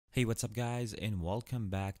Hey, what's up guys, and welcome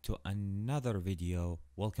back to another video.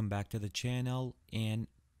 Welcome back to the channel and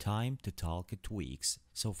time to talk tweaks.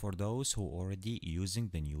 So for those who already using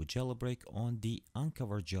the new jailbreak on the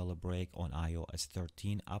Unc0ver jailbreak on iOS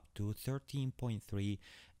 13 up to 13.3,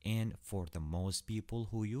 and for the most people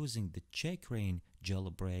who using the Checkra1n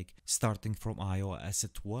jailbreak starting from iOS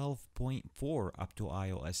 12.4 up to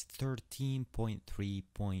iOS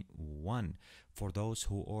 13.3.1. For those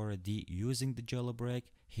who already using the jailbreak,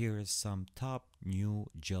 here is some top new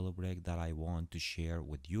jailbreak that I want to share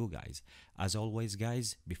with you guys. As always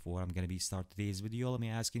guys, before I'm gonna be start today's video, let me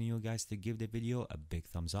asking you guys to give the video a big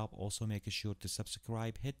thumbs up. Also make sure to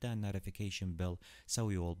subscribe, hit that notification bell so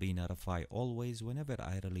you will be notified always whenever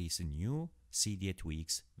I release a new Cydia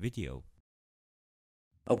tweaks video.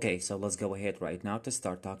 Okay, so let's go ahead right now to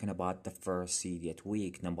start talking about the first Cydia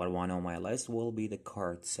tweak. Number one on my list will be the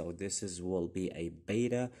cart. So will be a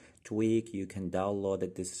beta tweak. You can download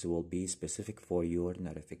it. This will be specific for your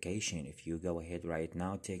notification. If you go ahead right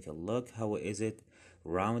now, take a look. How is it?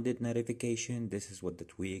 Rounded notification. This is what the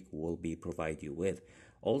tweak will be provide you with.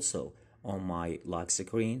 Also, on my lock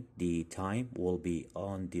screen, the time will be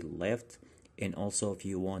on the left. And also, if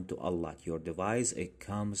you want to unlock your device, it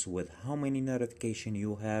comes with how many notification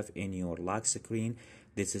you have in your lock screen.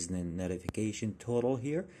 This is the notification total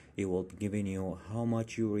here. It will be giving you how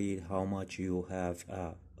much you read, how much you have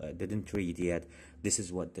didn't read yet. This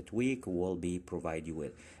is what the tweak will be provide you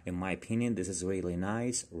with. In my opinion, this is really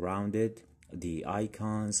nice, rounded. The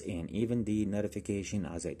icons and even the notification,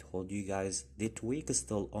 as I told you guys, the tweak is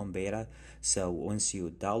still on beta. So once you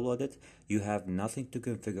download it, you have nothing to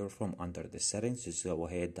configure from under the settings. Just go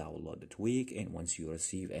ahead, download the tweak, and once you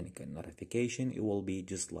receive any kind of notification, it will be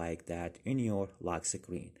just like that in your lock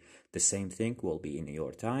screen. The same thing will be in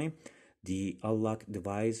your time, the unlock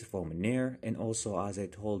device from near, and also as I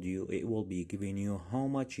told you, it will be giving you how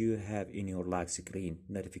much you have in your lock screen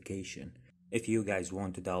notification. If you guys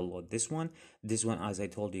want to download this one as I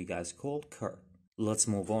told you guys called Quart. Let's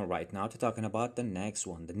move on right now to talking about the next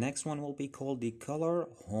one. The next one will be called the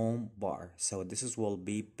ColorHome Bar. So will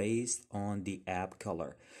be based on the app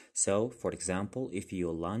color. So for example, if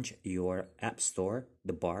you launch your app store,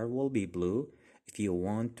 the bar will be blue. If you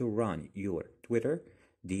want to run your Twitter,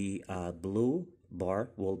 the blue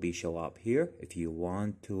bar will be show up here. If you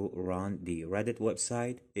want to run the Reddit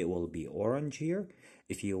website, it will be orange here.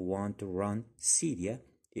 If you want to run Cydia,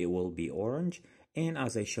 it will be orange. And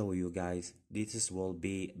as I show you guys, this will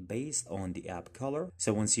be based on the app color.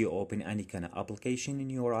 So once you open any kind of application in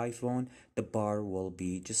your iPhone, the bar will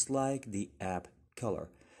be just like the app color.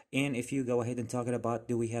 And if you go ahead and talk about,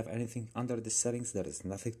 do we have anything under the settings? There is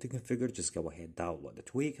nothing to configure. Just go ahead, download the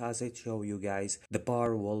tweak. As I show you guys, the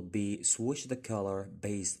bar will be switch the color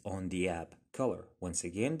based on the app color. Once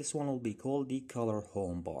again, this one will be called the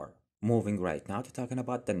ColorHome Bar. Moving right now to talking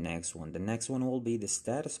about the next one. The next one will be the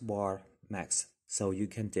Statusbar Max. So you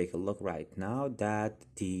can take a look right now that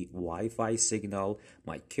the Wi-Fi signal,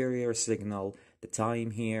 my carrier signal, the time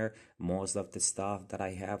here, most of the stuff that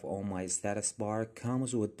I have on my status bar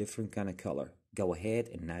comes with different kind of color. Go ahead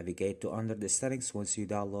and navigate to under the settings. Once you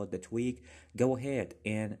download the tweak, go ahead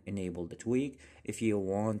and enable the tweak. If you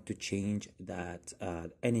want to change that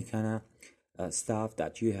any kind of stuff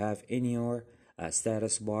that you have in your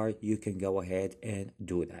status bar, you can go ahead and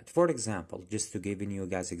do that. For example, just to give you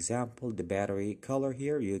guys example, the battery color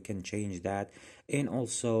here, you can change that. And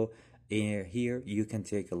also here you can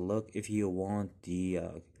take a look if you want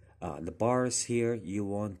the bars here, you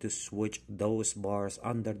want to switch those bars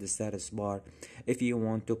under the status bar. If you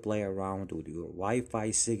want to play around with your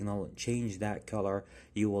Wi-Fi signal and change that color,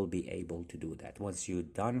 you will be able to do that. Once you're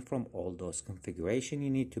done from all those configuration, you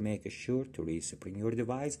need to make sure to reset your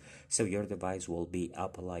device so your device will be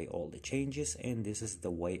apply all the changes, and this is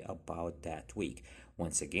the way about that tweak.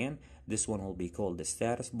 Once again, this one will be called the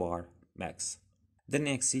Statusbar Max. The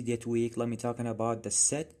next Cydia tweak, let me talking about the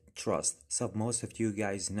SetTrust. So most of you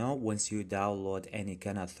guys know, once you download any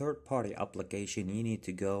kind of third-party application, you need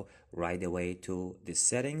to go right away to the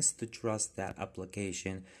settings to trust that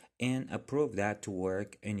application and approve that to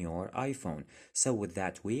work in your iPhone. So with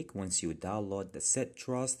that tweak, once you download the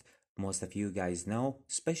SetTrust, most of you guys know,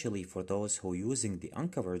 especially for those who using the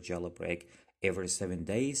Unc0ver jailbreak every 7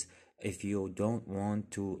 days, if you don't want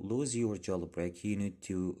to lose your jailbreak, you need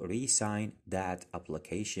to re-sign that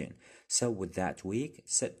application. So with that tweak,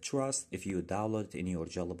 SetTrust, if you download it in your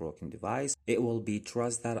jailbroken device, it will be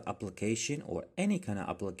trust that application or any kind of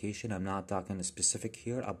application. I'm not talking specific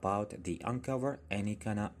here about the Unc0ver, any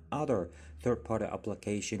kind of other third-party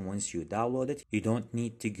application. Once you download it, you don't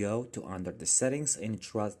need to go to under the settings and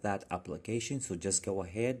trust that application. So just go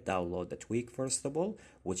ahead, download the tweak first of all.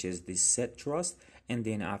 which is the SetTrust. And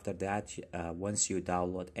then after that, once you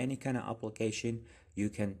download any kind of application, you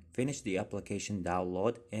can finish the application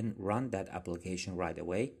download and run that application right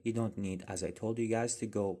away. You don't need, as I told you guys, to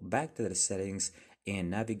go back to the settings and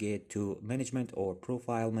navigate to management or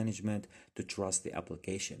profile management to trust the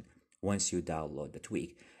application once you download the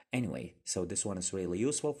tweak. Anyway, so this one is really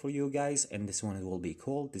useful for you guys, and this one will be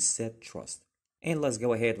called the SetTrust. And let's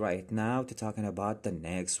go ahead right now to talking about the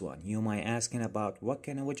next one. You might asking about what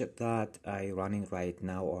kind of widget that I running right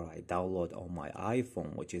now or I download on my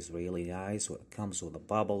iPhone, which is really nice. It comes with the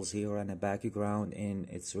bubbles here in the background, and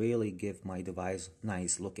it's really give my device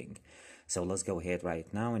nice looking. So let's go ahead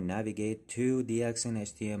right now and navigate to the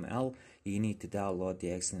XN.html. You need to download the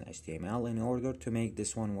XN.html in order to make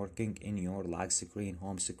this one working in your lock screen,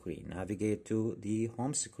 home screen. Navigate to the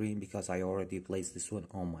home screen because I already placed this one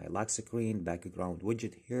on my lock screen, background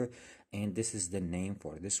widget here, and this is the name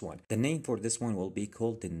for this one. The name for this one will be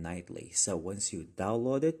called the Nightly. So once you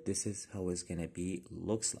download it, this is how it's gonna be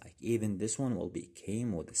looks like. Even this one will be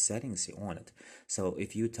came with the settings on it. So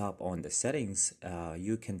if you tap on the settings,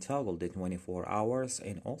 you can toggle the 24 hours,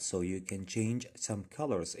 and also you can change some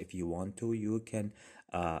colors if you want to. You can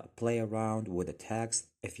play around with the text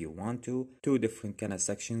if you want to. Two different kind of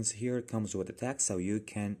sections here comes with the text, so you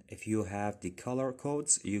can, if you have the color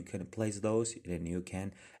codes, you can place those, and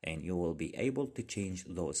you will be able to change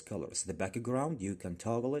those colors. The background, you can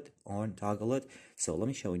toggle it on, toggle it. So let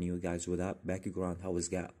me show you guys with that background how it's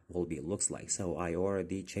got will be looks like. So I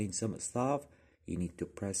already changed some stuff. You need to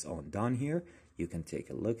press on done here. You can take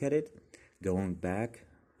a look at it. Going back,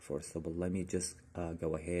 first of all, let me just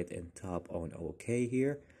go ahead and tap on OK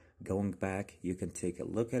here. Going back, you can take a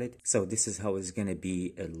look at it. So this is how it's gonna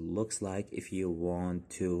be. It looks like if you want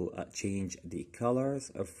to change the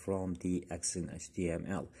colors from the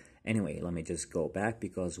XN.html. Anyway, let me just go back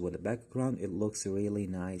because with the background, it looks really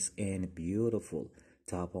nice and beautiful.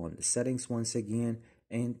 Tap on the settings once again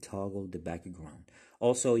and toggle the background.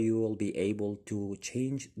 Also, you will be able to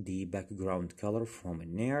change the background color from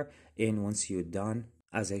in there. And once you're done,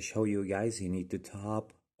 as I show you guys, you need to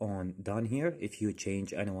tap on done here if you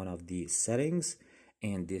change any one of the settings,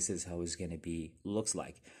 and this is how it's gonna be looks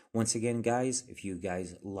like. Once again guys, if you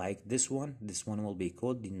guys like this one will be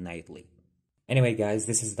called the Nightly. Anyway guys,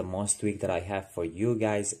 this is the most tweak that I have for you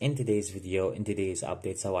guys in today's video, in today's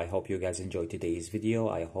update. So I hope you guys enjoyed today's video.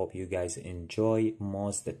 I hope you guys enjoy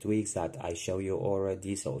most the tweaks that I show you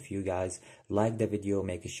already. So if you guys like the video,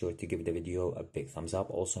 make sure to give the video a big thumbs up.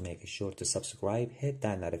 Also make sure to subscribe, hit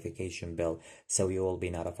that notification bell so you will be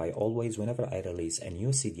notified always whenever I release a new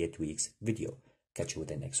Cydia tweaks video. Catch you with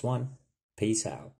the next one. Peace out.